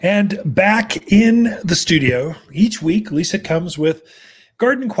And back in the studio, each week, Lisa comes with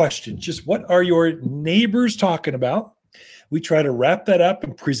garden questions. Just what are your neighbors talking about? We try to wrap that up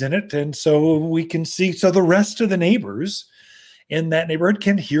and present it. And so we can see, so the rest of the neighbors in that neighborhood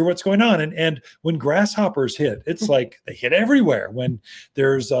can hear what's going on. And when grasshoppers hit, it's like they hit everywhere. When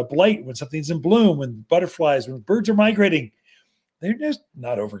there's a blight, when something's in bloom, when butterflies, when birds are migrating, they're just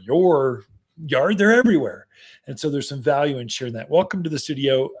not over your yard, they're everywhere. And so there's some value in sharing that. Welcome to the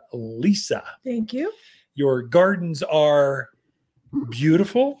studio, Lisa. Thank you. Your gardens are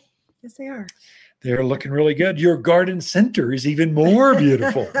beautiful. Yes, they are. They're looking really good. Your garden center is even more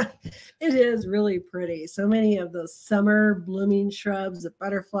beautiful. It is really pretty. So many of those summer blooming shrubs, the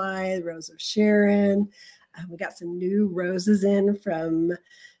butterfly, the rose of Sharon. We got some new roses in from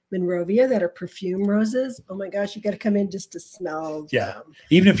Monrovia that are perfume roses. Oh my gosh, you got to come in just to smell them.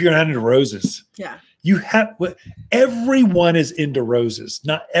 Even if you're not into roses. Yeah. Everyone is into roses.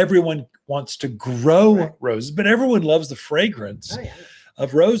 Not everyone wants to grow roses, but everyone loves the fragrance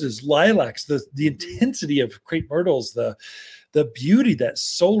of roses, lilacs, the intensity of crepe myrtles, the beauty, that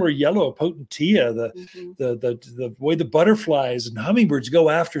solar yellow potentia, the way the butterflies and hummingbirds go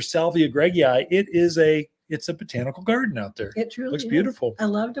after Salvia gregii. It's a botanical garden out there. It truly looks beautiful. I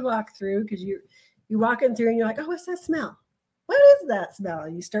love to walk through because you're walking through and you're like, oh, what's that smell? What is that smell?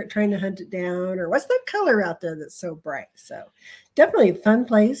 And you start trying to hunt it down, or what's that color out there that's so bright? So definitely a fun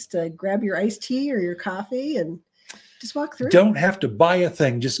place to grab your iced tea or your coffee and just walk through. Don't have to buy a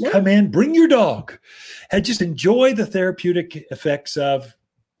thing. Just come in, bring your dog, and just enjoy the therapeutic effects of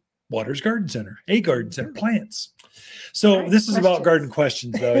Waters Garden Center, a garden center, plants. So this is about garden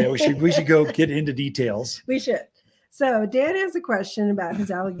questions, though. Yeah, we should go get into details. We should. So Dan has a question about his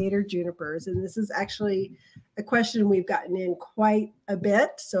alligator junipers, and this is actually a question we've gotten in quite a bit.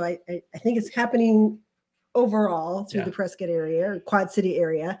 So I think it's happening overall through the Prescott area or Quad City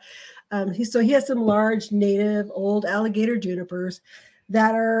area. He has some large native old alligator junipers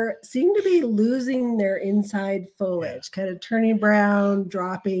that seem to be losing their inside foliage, kind of turning brown,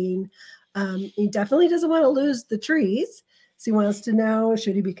 dropping. He definitely doesn't want to lose the trees. So he wants to know,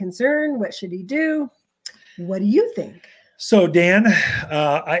 should he be concerned? What should he do? What do you think? So Dan,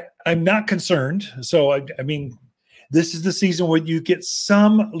 I'm not concerned. So I mean, this is the season where you get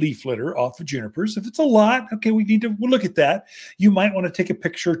some leaf litter off of junipers. If it's a lot, okay, we'll look at that. You might want to take a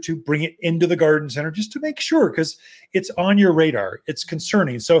picture to bring it into the garden center just to make sure, because it's on your radar. It's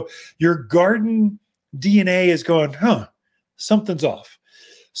concerning. So your garden DNA is going, something's off.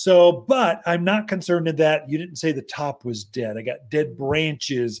 So, but I'm not concerned in that you didn't say the top was dead. I got dead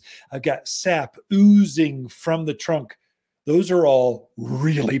branches. I've got sap oozing from the trunk. Those are all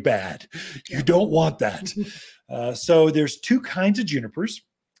really bad. You don't want that. So there's two kinds of junipers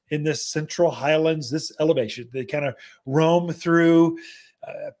in this central highlands, this elevation. They kind of roam through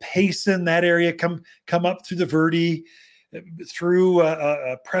Payson, that area, come up through the Verde, through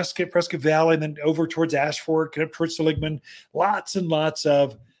Prescott Valley, and then over towards Ashford, up towards Seligman. Lots and lots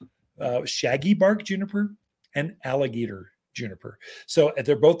of shaggy bark juniper and alligator juniper. So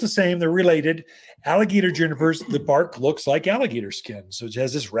they're both the same. They're related. Alligator junipers, the bark looks like alligator skin. So it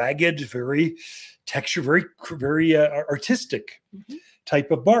has this ragged, very texture, very artistic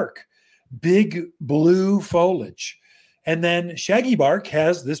type of bark. Big blue foliage. And then shaggy bark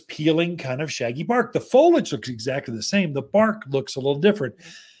has this peeling kind of shaggy bark. The foliage looks exactly the same. The bark looks a little different.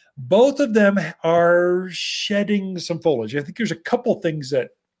 Both of them are shedding some foliage. I think there's a couple things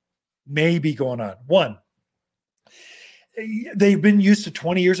that may be going on. One, they've been used to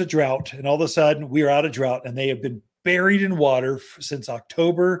 20 years of drought, and all of a sudden we're out of drought, and they have been buried in water since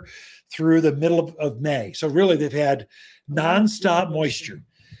October through the middle of May. So really they've had nonstop moisture.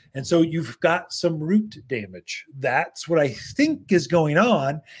 And so you've got some root damage. That's what I think is going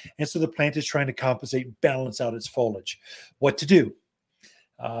on. And so the plant is trying to compensate and balance out its foliage. What to do?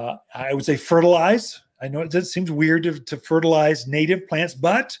 I would say fertilize. I know it seems weird to fertilize native plants,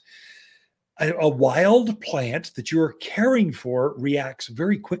 but a wild plant that you are caring for reacts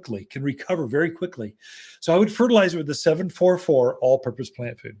very quickly, can recover very quickly. So I would fertilize it with the 744 all-purpose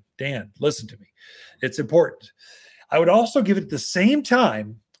plant food. Dan, listen to me. It's important. I would also give it at the same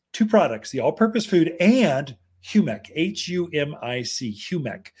time two products, the all-purpose food and humic, H-U-M-I-C,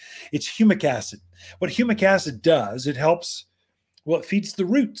 humic. It's humic acid. What humic acid does, it helps, it feeds the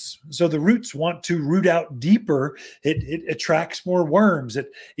roots. So the roots want to root out deeper. It attracts more worms. It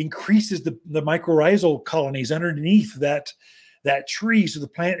increases the mycorrhizal colonies underneath that tree. So the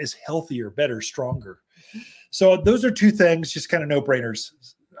plant is healthier, better, stronger. So those are two things, just kind of no-brainers.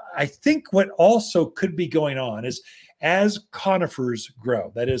 I think what also could be going on is as conifers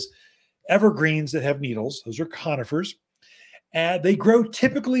grow, that is evergreens that have needles, those are conifers. They grow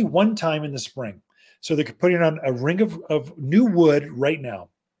typically one time in the spring. So they're putting on a ring of new wood right now.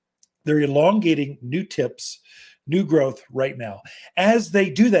 They're elongating new tips, new growth right now. As they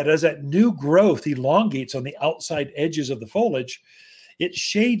do that, as that new growth elongates on the outside edges of the foliage, it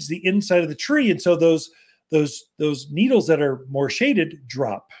shades the inside of the tree. And so those needles that are more shaded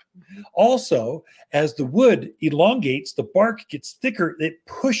drop. Mm-hmm. Also, as the wood elongates, the bark gets thicker, it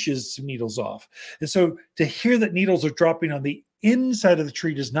pushes some needles off. And so to hear that needles are dropping on the inside of the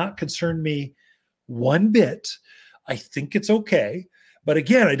tree does not concern me one bit. I think it's okay. But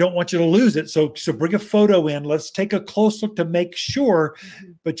again, I don't want you to lose it. So bring a photo in. Let's take a close look to make sure.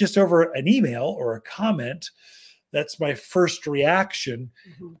 Mm-hmm. But just over an email or a comment, that's my first reaction.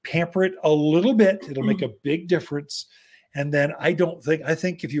 Mm-hmm. Pamper it a little bit. It'll make a big difference. And then I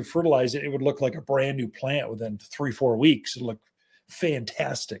think if you fertilize it, it would look like a brand new plant within 3-4 weeks. It'll look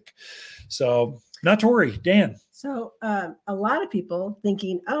fantastic. So not to worry, Dan. So a lot of people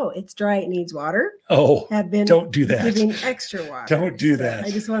thinking, oh, it's dry, it needs water. Oh, have been don't do that. Giving extra water. Don't do that.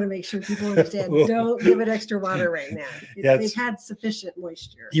 I just want to make sure people understand. Don't give it extra water right now. They've had sufficient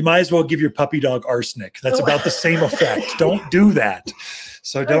moisture. You might as well give your puppy dog arsenic. That's about the same effect. Don't do that.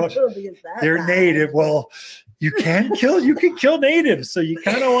 So don't. They're native. Well, you can kill natives. So you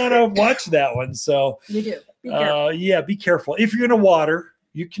kind of want to watch that one. So you do. Be careful. Be careful. If you're going to water,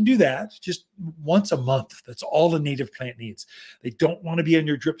 you can do that just once a month. That's all the native plant needs. They don't want to be in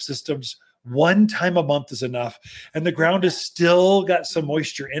your drip systems. One time a month is enough. And the ground has still got some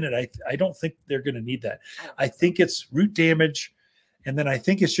moisture in it. I don't think they're going to need that. I think it's root damage. And then I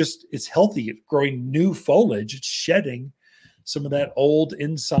think it's healthy. It's growing new foliage. It's shedding some of that old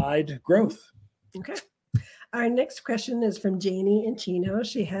inside growth. Okay. Our next question is from Janie in Chino.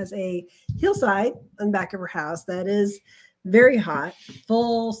 She has a hillside on the back of her house that is very hot,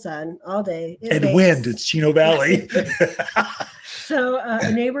 full sun all day. And wind. It's Chino Valley. So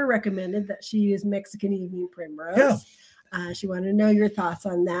a neighbor recommended that she use Mexican evening primrose. Yeah. She wanted to know your thoughts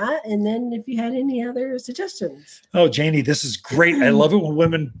on that. And then if you had any other suggestions. Oh, Janie, this is great. I love it when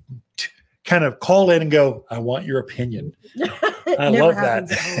women kind of call in and go, I want your opinion. I love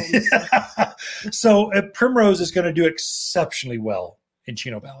that. So primrose is going to do exceptionally well in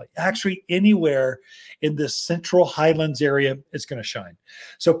Chino Valley. Actually, anywhere in the central highlands area, it's going to shine.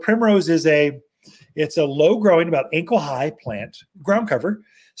 So primrose is it's a low growing, about ankle high plant, ground cover,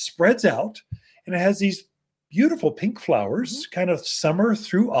 spreads out, and it has these beautiful pink flowers, kind of summer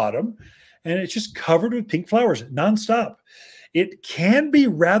through autumn, and it's just covered with pink flowers nonstop. It can be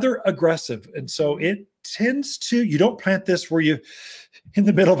rather aggressive, and so it tends to, you don't plant this where you in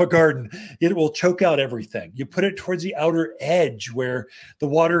the middle of a garden, it will choke out everything. You put it towards the outer edge where the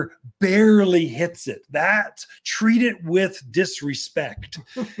water barely hits it. Treat it with disrespect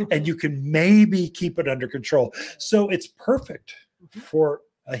and you can maybe keep it under control. So it's perfect for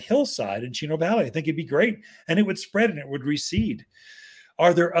a hillside in Chino Valley. I think it'd be great. And it would spread and it would reseed.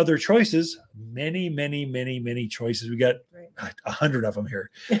 Are there other choices? Many, many, many, many choices. We got 100 of them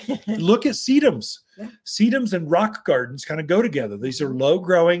here. Look at sedums. Yeah. Sedums and rock gardens kind of go together. These are low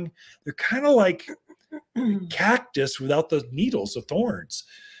growing. They're kind of like cactus without the needles, the thorns.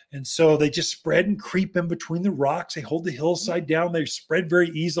 And so they just spread and creep in between the rocks. They hold the hillside down. They spread very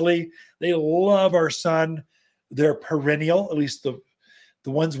easily. They love our sun. They're perennial. At least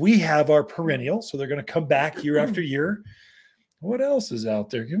the ones we have are perennial. So they're going to come back year after year. What else is out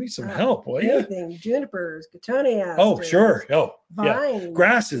there? Give me some help, will you? Anything. Junipers, cotoneas. Oh, sure. Oh, vines. Yeah.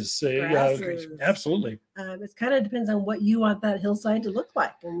 Grasses. Absolutely. It kind of depends on what you want that hillside to look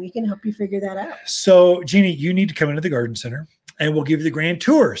like, and we can help you figure that out. So, Jeannie, you need to come into the garden center, and we'll give you the grand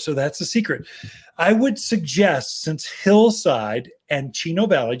tour. So that's the secret. I would suggest, since Hillside and Chino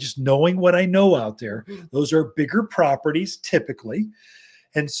Valley, just knowing what I know out there, those are bigger properties typically.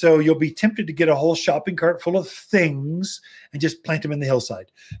 And so you'll be tempted to get a whole shopping cart full of things and just plant them in the hillside.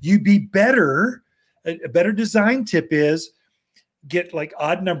 You'd be better. A better design tip is get like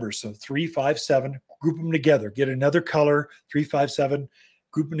odd numbers. So 3, 5, 7, group them together. Get another color, 3, 5, 7,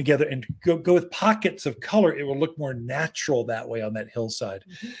 group them together and go with pockets of color. It will look more natural that way on that hillside.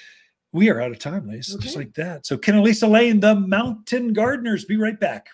 We are out of time, Lisa, just like that. So Ken and Lisa Lane, the Mountain Gardeners. Be right back.